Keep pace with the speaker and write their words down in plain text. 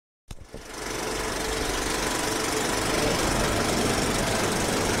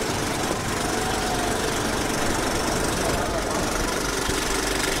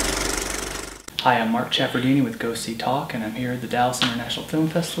Hi, I'm Mark Chaffardini with Go See Talk, and I'm here at the Dallas International Film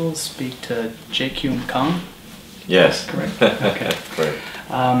Festival to speak to Je-kyu Kang. Yes. Correct? Okay. Correct.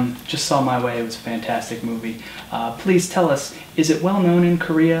 Just saw My Way. It was a fantastic movie. Please tell us, is it well known in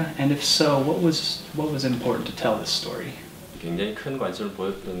Korea? And if so, what was important to tell this story? The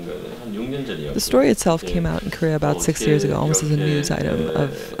story itself came out in Korea about 6 years ago, almost as a news item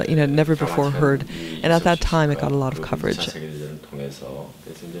of, never before heard. And at that time, it got a lot of coverage.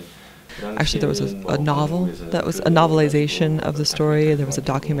 Actually, there was a novel that was a novelization of the story. There was a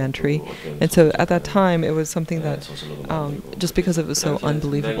documentary, and so at that time, it was something that, just because it was so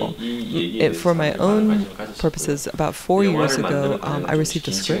unbelievable. For my own purposes, about 4 years ago, I received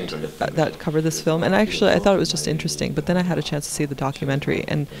a script that covered this film, and actually, I thought it was just interesting. But then I had a chance to see the documentary,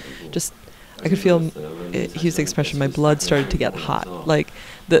 and just I could feel, use the expression, my blood started to get hot.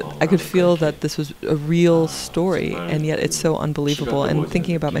 I could feel that this was a real story, and yet it's so unbelievable. And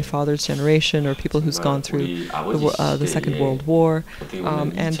thinking about my father's generation, or people who's gone through the Second World War,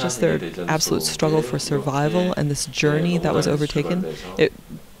 and just their absolute struggle for survival and this journey that was overtaken,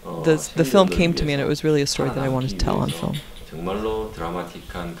 the film came to me, and it was really a story that I wanted to tell on film. Excellent.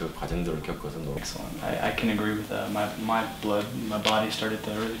 I can agree with that. My body started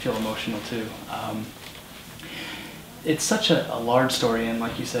to really feel emotional too. It's such a large story, and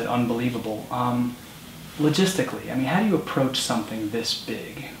like you said, unbelievable. Logistically, I mean, how do you approach something this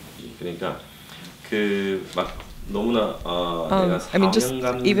big? Just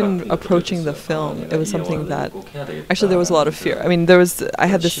even approaching the film, it was something that, actually there was a lot of fear. I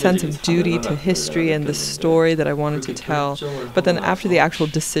had this sense of duty to history and the story that I wanted to tell, but then after the actual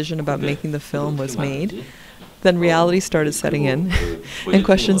decision about making the film was made, then reality started setting in, and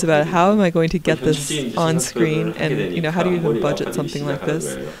questions about how am I going to get this on screen, and how do you even budget something like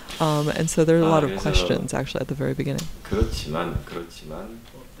this? And so there are a lot of questions actually at the very beginning.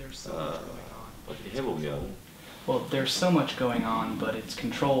 Well, there's so much going on, but it's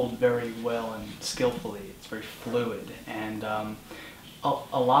controlled very well and skillfully. It's very fluid, and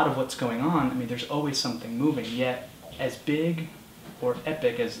a lot of what's going on, there's always something moving, yet as big or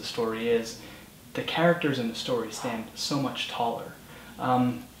epic as the story is, the characters in the story stand so much taller.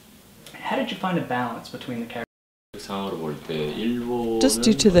 How did you find a balance between the characters? Just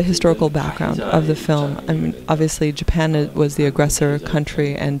due to the historical background of the film, obviously Japan was the aggressor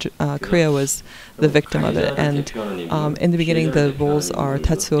country, and Korea was the victim of it. And in the beginning, the roles are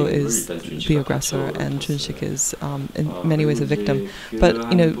Tetsuo is the aggressor, and Junshik is in many ways a victim. But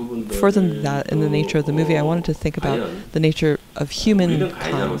further than that, in the nature of the movie, I wanted to think about the nature of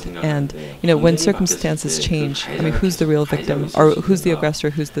humankind, and when circumstances change, who's the real victim, or who's the aggressor,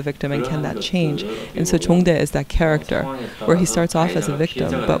 who's the victim, and can that change? And so Jongdae is that character where he starts off as a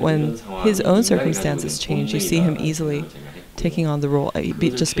victim, but when his own circumstances change, you see him easily taking on the role,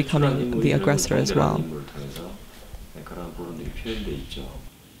 just becoming the aggressor as well.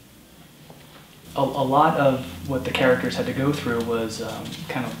 A lot of what the characters had to go through was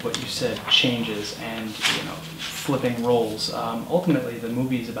kind of what you said, changes and flipping roles. Ultimately, the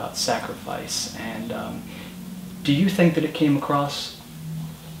movie is about sacrifice, and do you think that it came across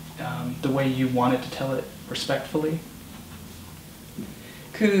the way you wanted to tell it respectfully?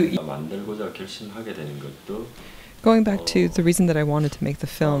 Going back to the reason that I wanted to make the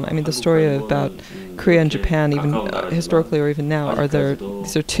film, the story about Korea and Japan, even historically or even now,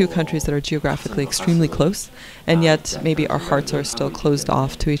 these are two countries that are geographically extremely close, and yet maybe our hearts are still closed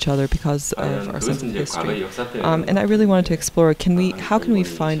off to each other because of our sense of history. And I really wanted to explore, how can we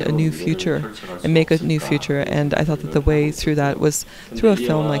find a new future and make a new future? And I thought that the way through that was through a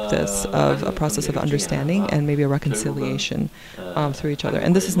film like this, of a process of understanding and maybe a reconciliation through each other.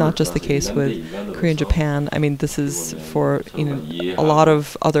 And this is not just the case with Korea and Japan. This is for a lot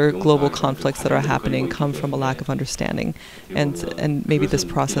of other global conflicts that are happening come from a lack of understanding, and maybe this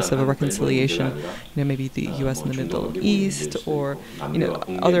process of a reconciliation, maybe the U.S. and the Middle East, or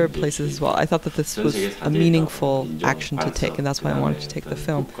other places as well. I thought that this was a meaningful action to take, and that's why I wanted to take the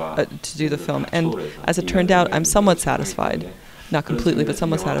film, to do the film. And as it turned out, I'm somewhat satisfied. Not completely, but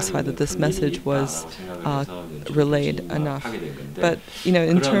somewhat satisfied that this message was relayed enough. But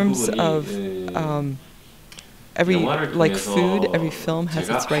in terms of like food, every film has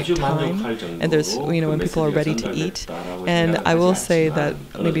its right time, and there's when people are ready to eat. And I will say that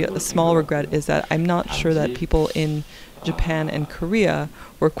maybe a small regret is that I'm not sure that people in Japan and Korea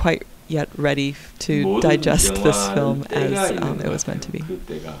were quite yet ready to digest this film as it was meant to be.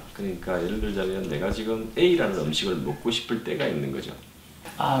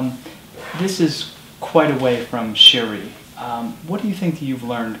 This is quite away from Shiri. What do you think you've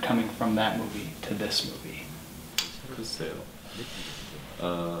learned coming from that movie to this movie?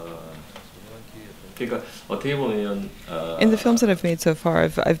 그러니까 어떻게 보면 In the films that I've made so far,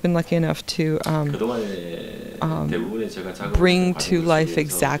 I've been lucky enough to 그동안에 대부분의 제가 작업을 bring 했던 to 과정 life 속에서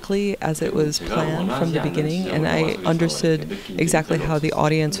exactly as it was 제가 planned from the 원하지 않는 beginning, 지점을 and I 영화 속에서 understood 이렇게 느낀 exactly 적이 how the 없었어요.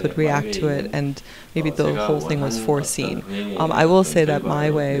 audience would 근데 react to it, 만약에 and maybe the 제가 whole thing was 원하는 foreseen. 어떤 흥행의 I will 어떤 say that my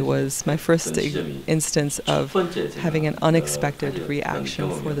결과로 way was my first 어떤 지점이 instance of 첫 번째 제가 having an unexpected 가졌던 reaction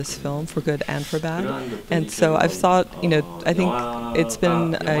for this 경험이었거든요. film, for good and for bad. 그러한 것들이 And so I've thought, I think it's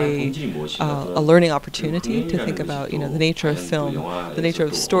been 영화의 본질이 무엇인가, a learning opportunity to 흥행이라는 think about, 것이 the nature of 과연 또 film, 영화에서 the nature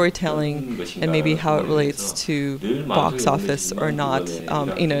of 또 storytelling, 어떤 and maybe how it 것인가라는 relates 부분에서 to 늘 box 마음속에 office or 오르지만 not.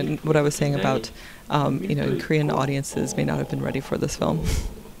 그거는 What I was saying about, 밀도 Korean 있고, audiences may not have been ready for this film.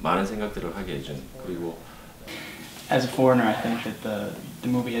 많은 생각들을 하게 해준. 그리고 As a foreigner, I think that the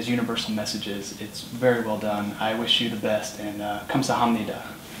movie has universal messages. It's very well done. I wish you the best, and 감사합니다.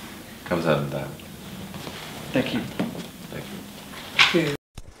 감사합니다. Thank you.